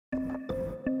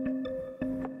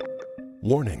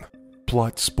Warning.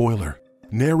 Plot spoiler.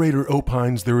 Narrator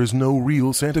opines there is no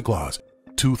real Santa Claus,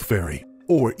 Tooth Fairy,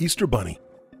 or Easter Bunny.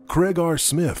 Craig R.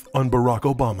 Smith on Barack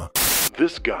Obama.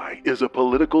 This guy is a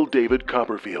political David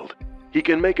Copperfield. He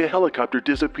can make a helicopter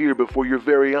disappear before your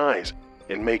very eyes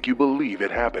and make you believe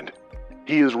it happened.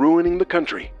 He is ruining the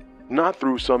country, not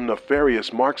through some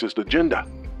nefarious Marxist agenda.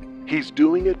 He's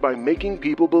doing it by making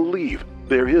people believe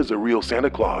there is a real Santa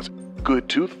Claus, good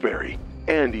Tooth Fairy,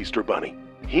 and Easter Bunny.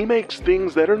 He makes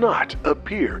things that are not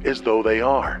appear as though they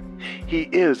are. He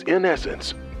is, in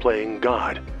essence, playing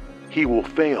God. He will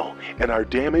fail, and our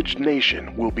damaged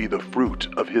nation will be the fruit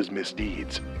of his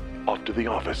misdeeds. Off to the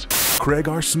office. Craig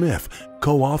R. Smith,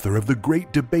 co-author of The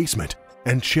Great Debasement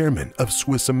and chairman of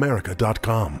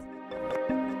SwissAmerica.com.